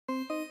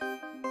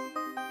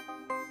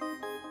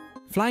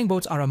Flying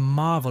boats are a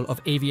marvel of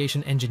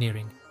aviation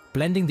engineering,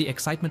 blending the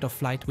excitement of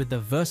flight with the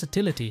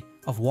versatility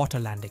of water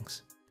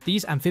landings.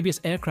 These amphibious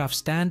aircraft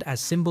stand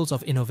as symbols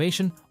of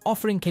innovation,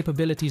 offering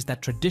capabilities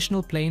that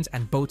traditional planes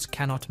and boats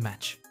cannot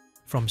match.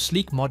 From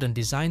sleek modern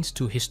designs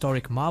to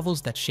historic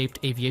marvels that shaped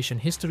aviation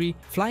history,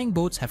 flying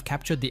boats have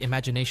captured the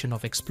imagination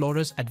of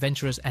explorers,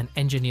 adventurers, and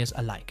engineers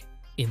alike.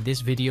 In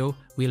this video,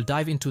 we'll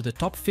dive into the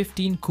top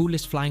 15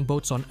 coolest flying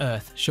boats on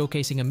Earth,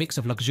 showcasing a mix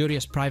of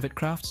luxurious private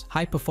crafts,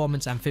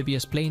 high-performance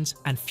amphibious planes,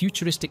 and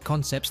futuristic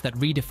concepts that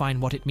redefine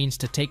what it means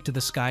to take to the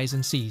skies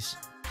and seas.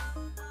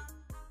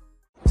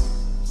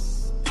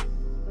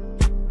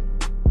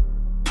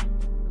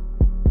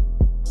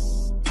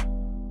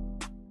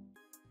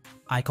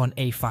 Icon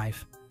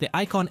A5. The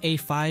Icon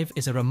A5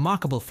 is a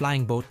remarkable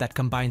flying boat that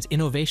combines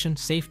innovation,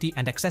 safety,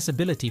 and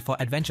accessibility for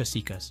adventure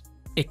seekers.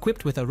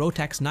 Equipped with a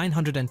Rotax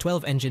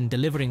 912 engine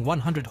delivering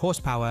 100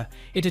 horsepower,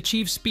 it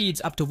achieves speeds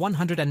up to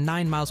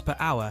 109 miles per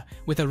hour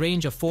with a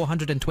range of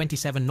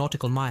 427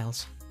 nautical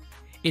miles.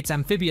 Its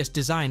amphibious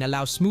design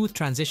allows smooth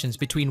transitions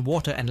between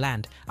water and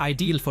land,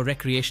 ideal for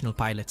recreational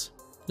pilots.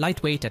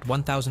 Lightweight at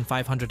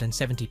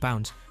 1,570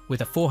 pounds,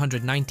 with a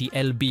 490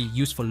 lb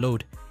useful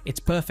load, it's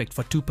perfect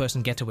for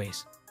two-person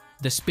getaways.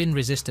 The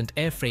spin-resistant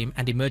airframe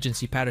and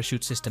emergency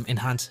parachute system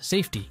enhance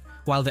safety,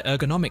 while the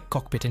ergonomic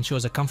cockpit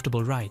ensures a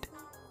comfortable ride.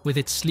 With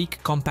its sleek,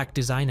 compact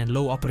design and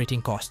low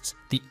operating costs,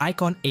 the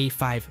Icon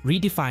A5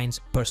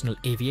 redefines personal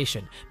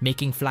aviation,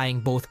 making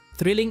flying both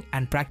thrilling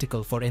and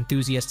practical for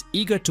enthusiasts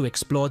eager to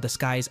explore the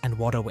skies and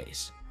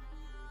waterways.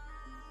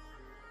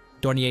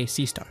 Dornier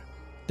Seastar.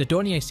 The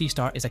Dornier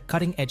Seastar is a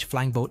cutting-edge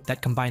flying boat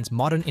that combines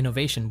modern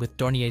innovation with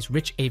Dornier's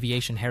rich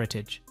aviation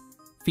heritage.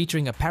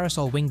 Featuring a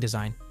parasol wing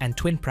design and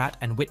twin Pratt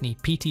 & Whitney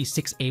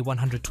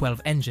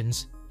PT6A112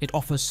 engines, it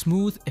offers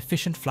smooth,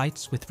 efficient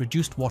flights with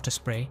reduced water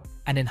spray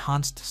and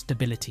enhanced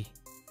stability.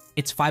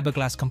 Its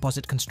fiberglass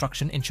composite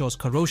construction ensures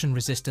corrosion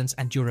resistance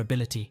and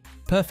durability,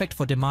 perfect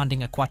for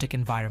demanding aquatic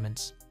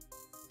environments.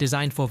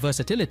 Designed for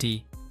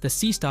versatility, the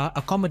Seastar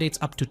accommodates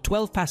up to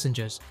 12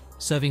 passengers,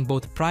 serving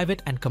both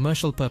private and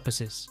commercial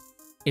purposes.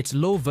 Its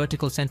low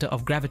vertical center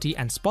of gravity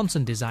and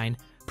sponson design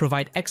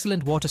provide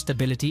excellent water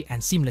stability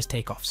and seamless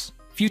takeoffs.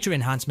 Future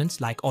enhancements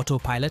like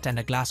autopilot and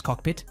a glass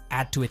cockpit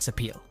add to its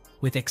appeal.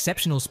 With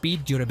exceptional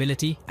speed,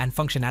 durability, and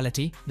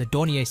functionality, the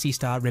Dornier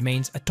Seastar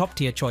remains a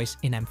top-tier choice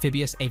in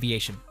amphibious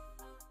aviation.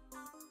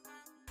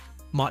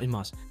 Martin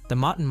Mars. The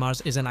Martin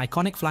Mars is an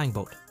iconic flying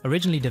boat,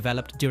 originally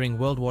developed during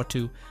World War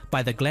II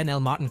by the Glenn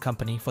L. Martin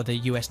Company for the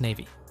US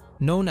Navy.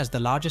 Known as the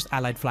largest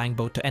Allied flying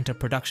boat to enter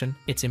production,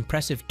 its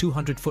impressive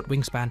 200-foot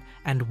wingspan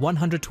and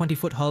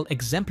 120-foot hull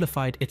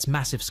exemplified its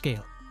massive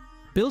scale.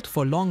 Built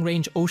for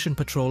long-range ocean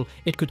patrol,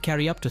 it could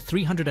carry up to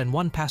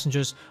 301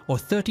 passengers or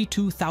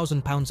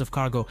 32,000 pounds of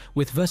cargo,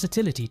 with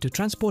versatility to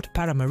transport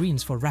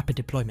paramarines for rapid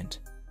deployment.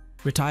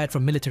 Retired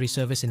from military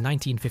service in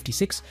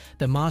 1956,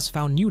 the Mars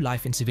found new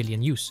life in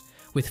civilian use,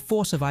 with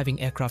 4 surviving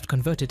aircraft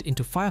converted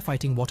into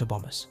firefighting water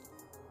bombers.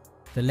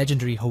 The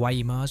legendary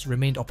Hawaii Mars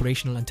remained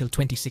operational until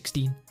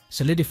 2016,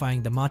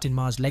 solidifying the Martin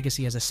Mars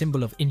legacy as a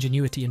symbol of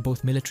ingenuity in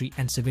both military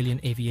and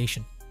civilian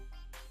aviation.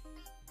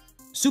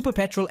 Super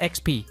Petrel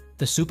XP.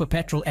 The Super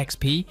Petrel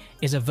XP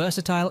is a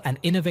versatile and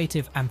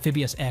innovative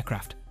amphibious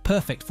aircraft,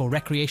 perfect for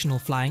recreational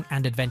flying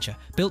and adventure.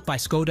 Built by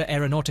Skoda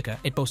Aeronautica,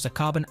 it boasts a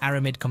carbon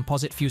aramid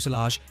composite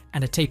fuselage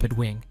and a tapered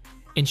wing,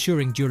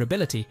 ensuring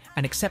durability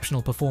and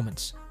exceptional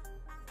performance.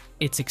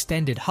 Its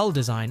extended hull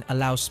design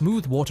allows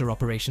smooth water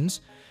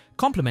operations,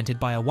 complemented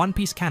by a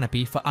one-piece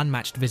canopy for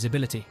unmatched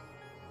visibility.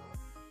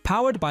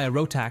 Powered by a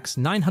Rotax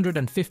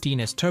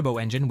 915S turbo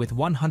engine with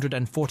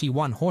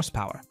 141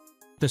 horsepower,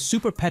 the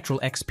Super Petrel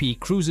XP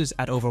cruises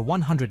at over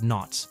 100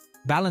 knots,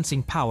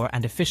 balancing power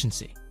and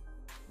efficiency.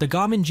 The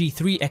Garmin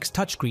G3X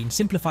touchscreen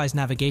simplifies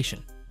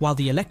navigation, while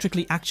the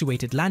electrically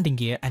actuated landing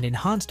gear and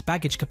enhanced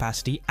baggage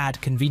capacity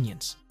add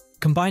convenience.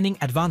 Combining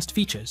advanced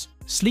features,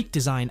 sleek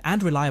design,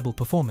 and reliable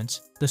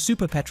performance, the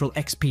Super Petrel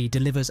XP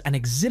delivers an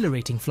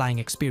exhilarating flying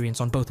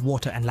experience on both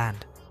water and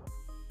land.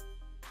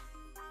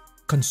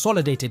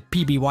 Consolidated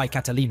PBY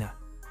Catalina.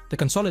 The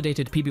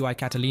Consolidated PBY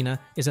Catalina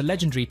is a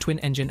legendary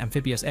twin-engine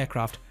amphibious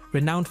aircraft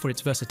renowned for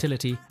its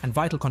versatility and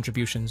vital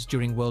contributions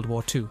during World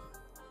War II.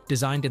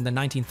 Designed in the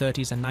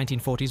 1930s and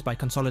 1940s by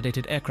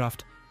Consolidated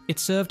Aircraft, it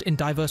served in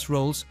diverse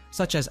roles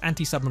such as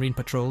anti-submarine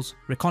patrols,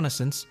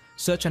 reconnaissance,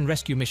 search and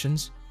rescue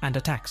missions, and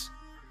attacks.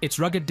 Its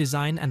rugged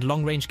design and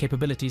long-range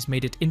capabilities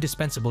made it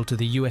indispensable to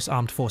the US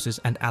Armed Forces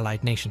and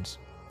allied nations.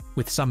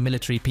 With some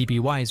military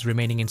PBYs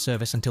remaining in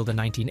service until the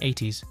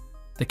 1980s,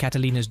 the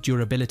Catalina's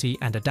durability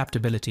and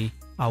adaptability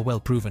are well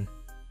proven.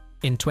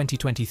 In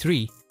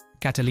 2023,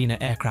 Catalina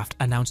Aircraft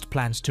announced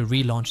plans to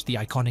relaunch the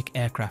iconic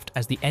aircraft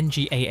as the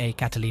NGAA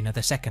Catalina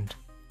II,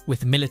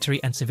 with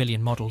military and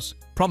civilian models,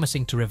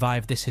 promising to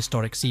revive this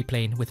historic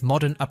seaplane with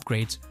modern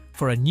upgrades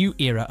for a new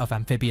era of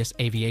amphibious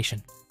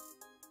aviation.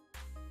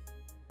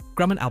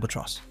 Grumman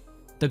Albatross.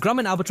 The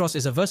Grumman Albatross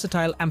is a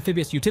versatile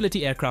amphibious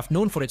utility aircraft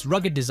known for its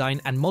rugged design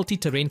and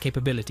multi-terrain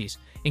capabilities,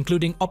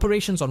 including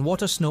operations on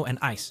water, snow, and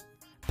ice.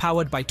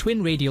 Powered by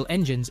twin radial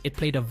engines, it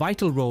played a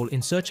vital role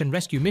in search and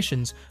rescue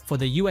missions for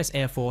the US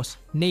Air Force,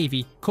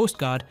 Navy, Coast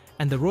Guard,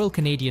 and the Royal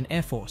Canadian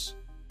Air Force.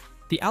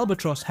 The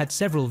Albatross had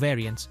several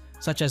variants,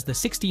 such as the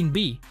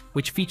 16B,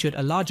 which featured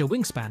a larger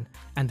wingspan,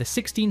 and the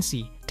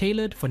 16C,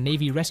 tailored for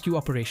Navy rescue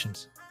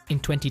operations. In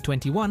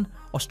 2021,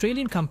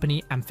 Australian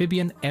company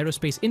Amphibian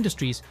Aerospace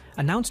Industries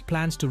announced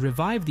plans to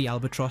revive the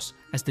Albatross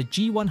as the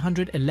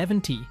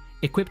G111T,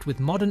 equipped with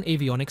modern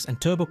avionics and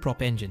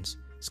turboprop engines.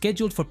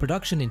 Scheduled for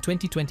production in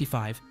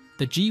 2025,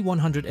 the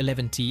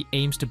G111T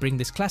aims to bring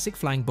this classic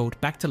flying boat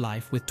back to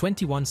life with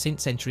 21st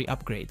century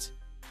upgrades.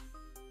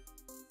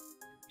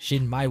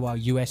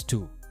 ShinMaywa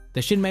US-2. The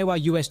ShinMaywa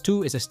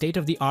US-2 is a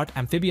state-of-the-art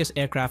amphibious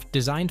aircraft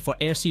designed for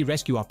air-sea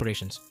rescue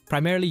operations,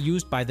 primarily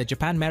used by the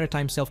Japan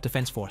Maritime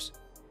Self-Defense Force.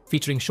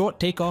 Featuring short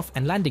takeoff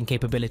and landing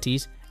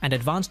capabilities and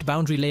advanced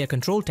boundary layer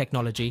control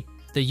technology,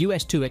 the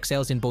US-2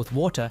 excels in both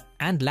water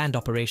and land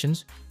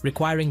operations,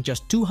 requiring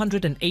just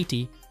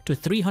 280 to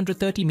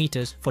 330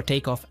 meters for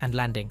takeoff and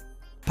landing.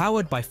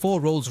 Powered by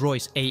 4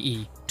 Rolls-Royce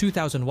AE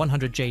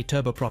 2100J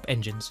turboprop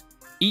engines,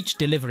 each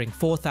delivering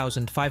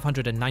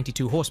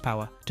 4,592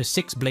 horsepower to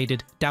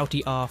 6-bladed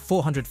Doughty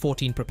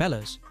R414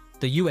 propellers,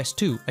 the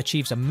US-2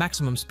 achieves a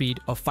maximum speed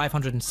of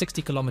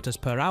 560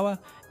 km per hour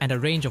and a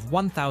range of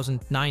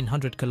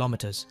 1,900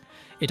 km.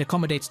 It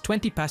accommodates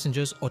 20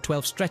 passengers or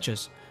 12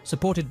 stretchers,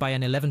 supported by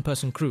an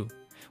 11-person crew.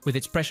 With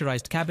its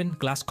pressurized cabin,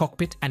 glass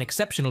cockpit, and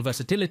exceptional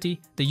versatility,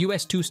 the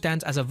US-2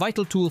 stands as a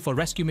vital tool for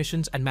rescue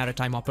missions and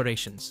maritime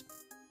operations.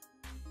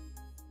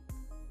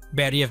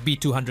 Beriev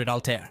B200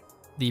 Altair.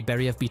 The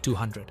Beriev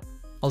B200.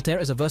 Altair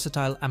is a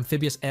versatile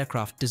amphibious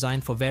aircraft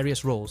designed for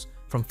various roles,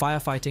 from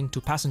firefighting to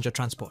passenger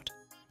transport.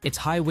 Its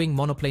high-wing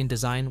monoplane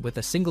design with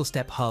a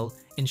single-step hull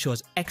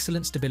ensures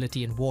excellent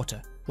stability in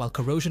water, while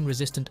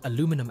corrosion-resistant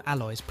aluminum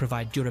alloys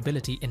provide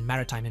durability in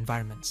maritime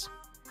environments.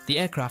 The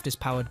aircraft is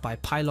powered by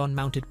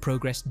pylon-mounted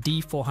Progress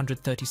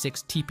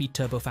D436 TP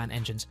turbofan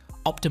engines,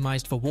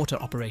 optimized for water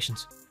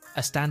operations.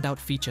 A standout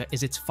feature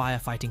is its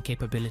firefighting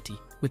capability,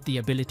 with the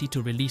ability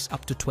to release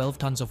up to 12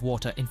 tons of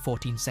water in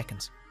 14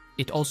 seconds.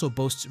 It also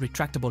boasts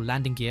retractable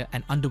landing gear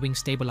and underwing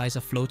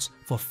stabilizer floats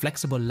for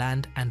flexible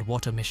land and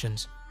water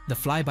missions. The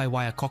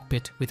fly-by-wire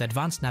cockpit with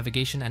advanced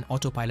navigation and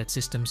autopilot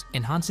systems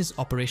enhances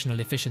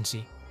operational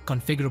efficiency.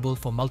 Configurable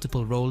for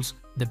multiple roles,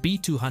 the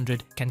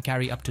B200 can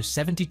carry up to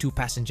 72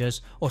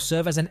 passengers or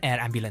serve as an air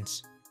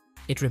ambulance.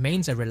 It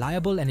remains a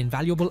reliable and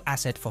invaluable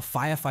asset for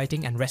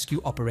firefighting and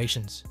rescue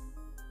operations.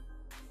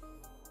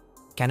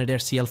 Canadair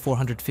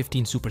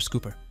CL415 Super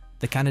Scooper.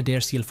 The Canadair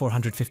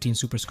CL415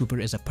 Super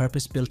Scooper is a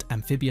purpose-built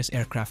amphibious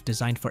aircraft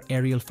designed for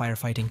aerial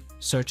firefighting,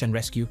 search and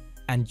rescue,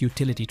 and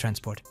utility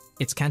transport.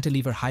 Its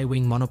cantilever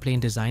high-wing monoplane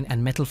design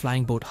and metal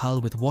flying boat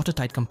hull with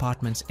watertight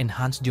compartments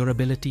enhance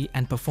durability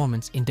and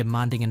performance in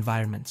demanding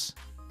environments.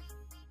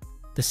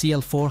 The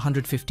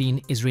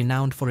CL415 is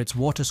renowned for its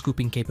water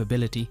scooping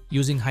capability,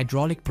 using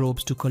hydraulic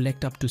probes to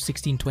collect up to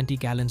 1620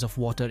 gallons of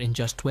water in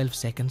just 12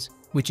 seconds,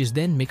 which is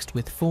then mixed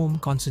with foam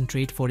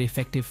concentrate for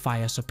effective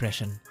fire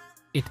suppression.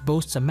 It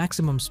boasts a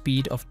maximum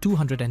speed of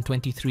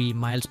 223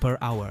 miles per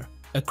hour,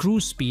 a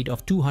cruise speed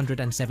of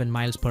 207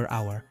 miles per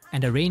hour,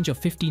 and a range of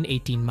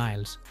 15-18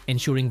 miles,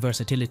 ensuring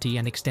versatility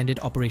and extended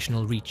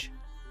operational reach.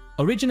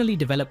 Originally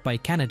developed by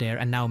Canadair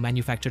and now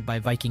manufactured by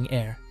Viking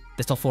Air,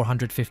 the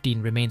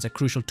CL415 remains a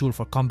crucial tool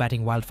for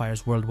combating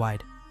wildfires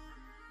worldwide.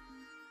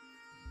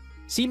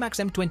 SeaMax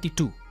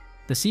M22.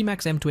 The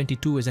SeaMax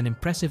M22 is an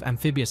impressive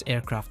amphibious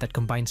aircraft that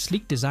combines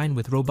sleek design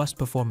with robust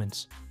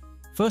performance.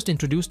 First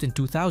introduced in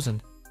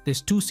 2000, this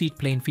two-seat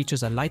plane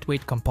features a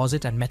lightweight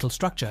composite and metal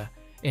structure,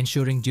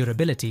 ensuring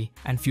durability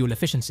and fuel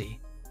efficiency.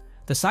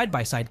 The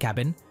side-by-side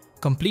cabin,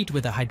 complete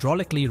with a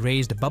hydraulically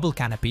raised bubble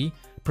canopy,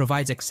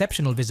 provides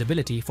exceptional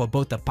visibility for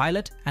both the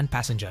pilot and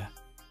passenger.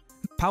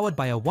 Powered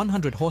by a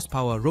 100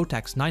 horsepower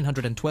Rotax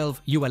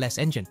 912 ULS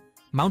engine,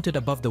 mounted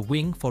above the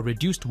wing for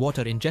reduced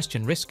water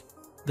ingestion risk,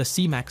 the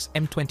SeaMax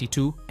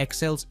M22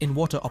 excels in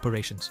water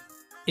operations.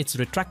 Its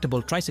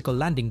retractable tricycle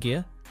landing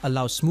gear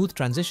allows smooth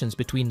transitions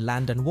between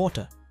land and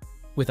water.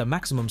 With a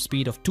maximum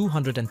speed of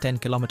 210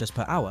 km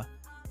per hour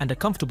and a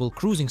comfortable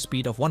cruising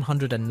speed of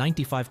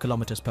 195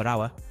 km per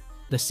hour,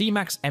 the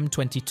SeaMax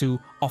M22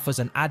 offers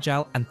an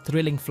agile and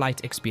thrilling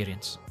flight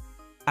experience.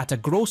 At a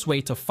gross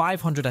weight of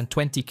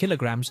 520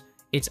 kilograms,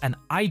 it's an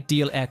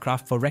ideal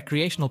aircraft for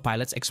recreational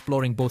pilots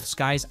exploring both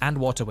skies and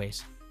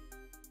waterways.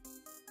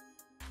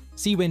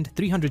 Seawind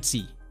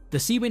 300C. The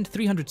Seawind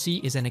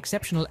 300C is an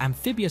exceptional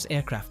amphibious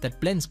aircraft that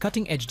blends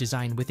cutting-edge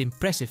design with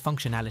impressive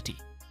functionality.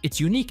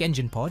 Its unique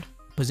engine pod,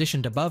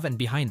 positioned above and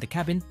behind the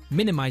cabin,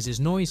 minimizes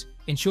noise,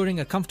 ensuring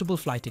a comfortable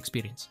flight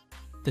experience.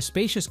 The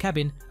spacious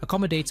cabin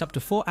accommodates up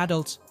to 4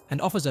 adults and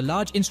offers a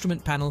large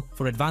instrument panel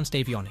for advanced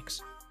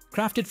avionics.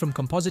 Crafted from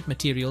composite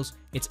materials,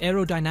 its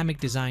aerodynamic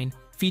design,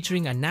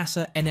 featuring a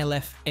NASA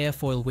NLF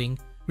airfoil wing,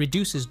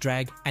 reduces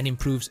drag and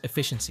improves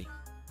efficiency.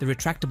 The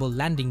retractable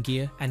landing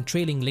gear and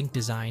trailing link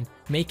design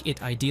make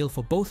it ideal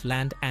for both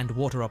land and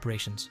water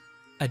operations.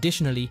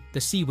 Additionally, the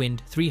Seawind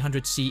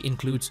 300C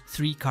includes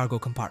 3 cargo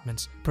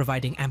compartments,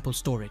 providing ample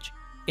storage.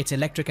 Its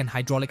electric and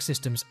hydraulic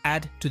systems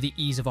add to the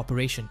ease of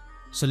operation,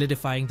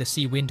 solidifying the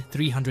Seawind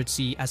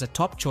 300C as a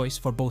top choice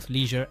for both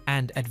leisure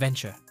and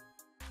adventure.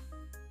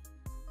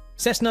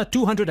 Cessna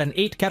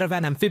 208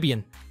 Caravan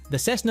Amphibian. The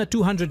Cessna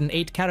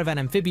 208 Caravan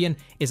Amphibian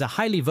is a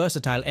highly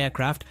versatile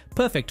aircraft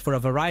perfect for a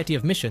variety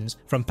of missions,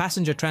 from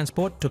passenger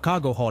transport to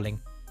cargo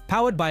hauling.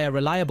 Powered by a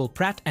reliable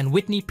Pratt &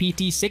 Whitney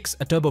PT6,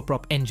 a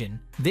turboprop engine,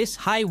 this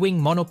high-wing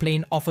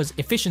monoplane offers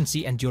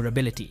efficiency and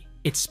durability.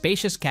 Its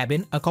spacious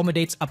cabin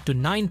accommodates up to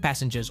 9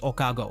 passengers or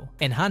cargo,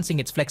 enhancing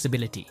its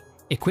flexibility.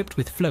 Equipped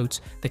with floats,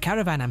 the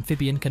Caravan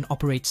Amphibian can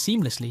operate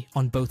seamlessly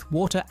on both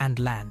water and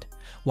land,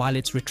 while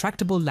its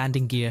retractable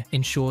landing gear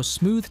ensures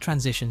smooth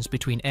transitions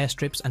between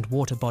airstrips and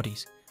water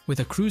bodies. With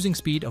a cruising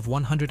speed of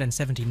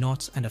 170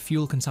 knots and a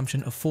fuel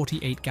consumption of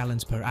 48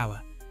 gallons per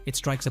hour, it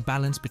strikes a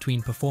balance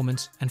between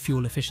performance and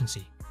fuel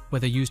efficiency.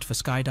 Whether used for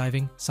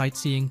skydiving,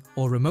 sightseeing,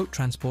 or remote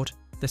transport,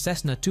 the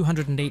Cessna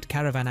 208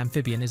 Caravan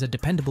Amphibian is a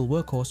dependable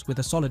workhorse with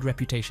a solid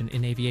reputation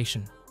in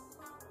aviation.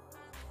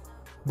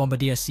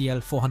 Bombardier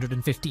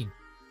CL-415.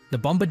 The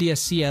Bombardier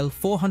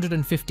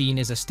CL-415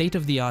 is a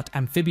state-of-the-art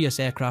amphibious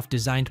aircraft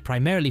designed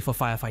primarily for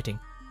firefighting.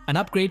 An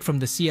upgrade from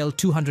the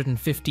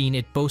CL-215,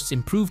 it boasts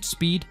improved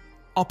speed,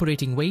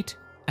 operating weight,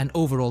 and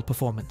overall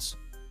performance.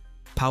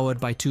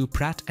 Powered by 2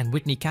 Pratt &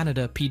 Whitney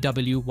Canadair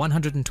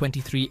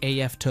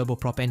PW123AF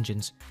turboprop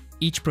engines,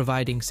 each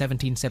providing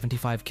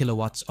 1775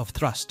 kilowatts of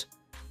thrust,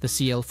 the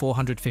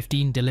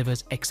CL-415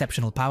 delivers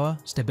exceptional power,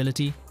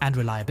 stability, and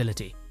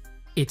reliability.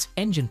 Its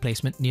engine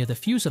placement near the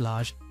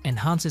fuselage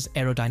enhances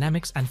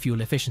aerodynamics and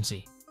fuel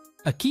efficiency.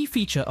 A key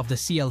feature of the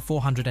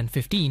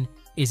CL-415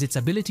 is its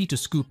ability to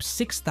scoop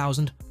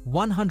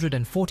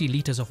 6,140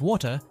 liters of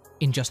water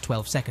in just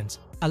 12 seconds,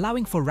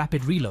 allowing for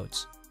rapid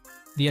reloads.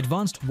 The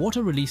advanced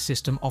water release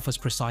system offers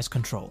precise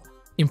control,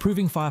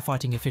 improving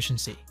firefighting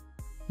efficiency.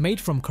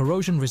 Made from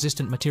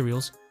corrosion-resistant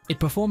materials, it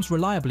performs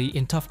reliably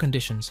in tough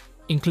conditions,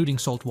 including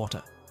salt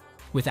water.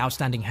 With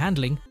outstanding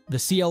handling, the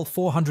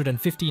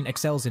CL-415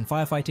 excels in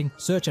firefighting,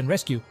 search and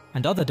rescue,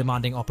 and other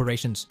demanding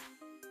operations.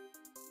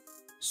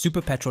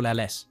 Super Petrel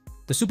LS.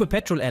 The Super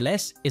Petrel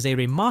LS is a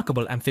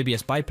remarkable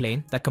amphibious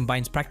biplane that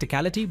combines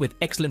practicality with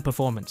excellent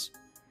performance.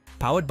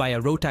 Powered by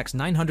a Rotax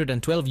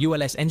 912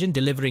 ULS engine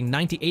delivering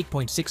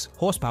 98.6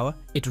 horsepower,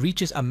 it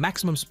reaches a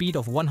maximum speed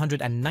of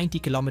 190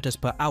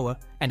 km per hour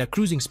and a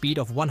cruising speed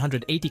of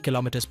 180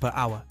 km per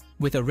hour,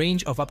 with a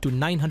range of up to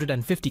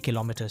 950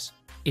 km.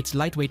 Its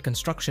lightweight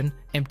construction,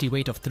 empty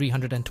weight of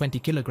 320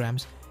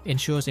 kilograms,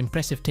 ensures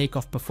impressive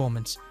takeoff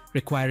performance,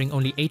 requiring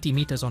only 80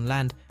 meters on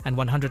land and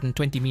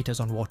 120 meters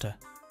on water.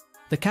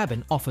 The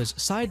cabin offers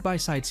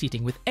side-by-side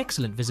seating with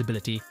excellent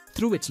visibility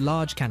through its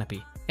large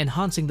canopy,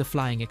 enhancing the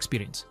flying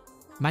experience.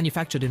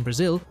 Manufactured in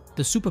Brazil,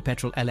 the Super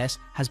Petrel LS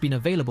has been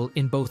available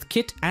in both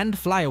kit and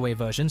flyaway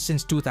versions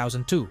since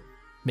 2002,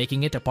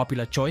 making it a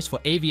popular choice for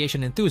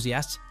aviation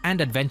enthusiasts and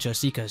adventure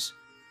seekers.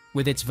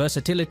 With its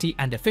versatility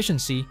and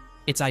efficiency,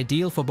 it's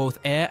ideal for both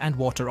air and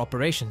water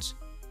operations.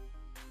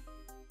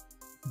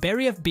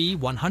 Beriev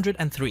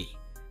B-103.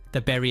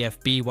 The Beriev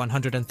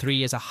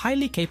B-103 is a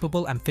highly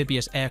capable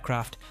amphibious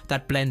aircraft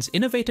that blends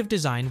innovative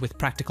design with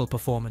practical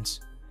performance.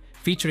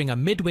 Featuring a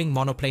mid-wing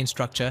monoplane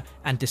structure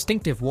and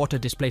distinctive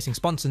water-displacing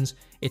sponsons,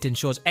 it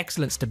ensures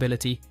excellent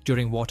stability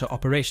during water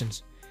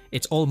operations.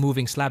 Its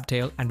all-moving slab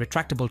tail and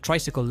retractable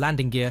tricycle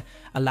landing gear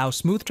allow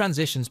smooth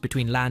transitions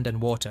between land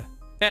and water.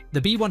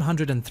 The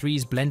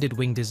B-103's blended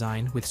wing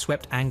design with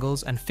swept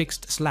angles and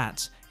fixed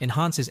slats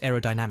enhances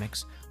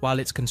aerodynamics, while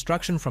its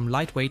construction from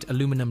lightweight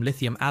aluminum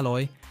lithium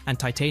alloy and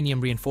titanium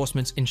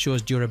reinforcements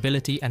ensures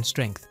durability and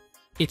strength.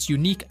 Its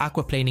unique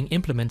aquaplaning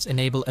implements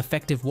enable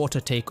effective water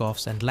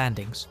takeoffs and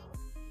landings.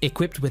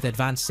 Equipped with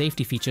advanced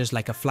safety features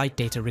like a flight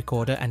data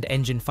recorder and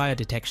engine fire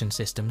detection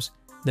systems,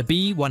 the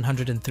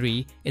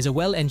B-103 is a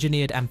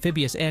well-engineered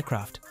amphibious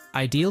aircraft,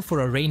 ideal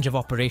for a range of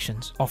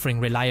operations,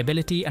 offering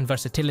reliability and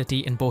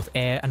versatility in both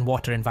air and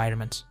water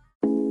environments.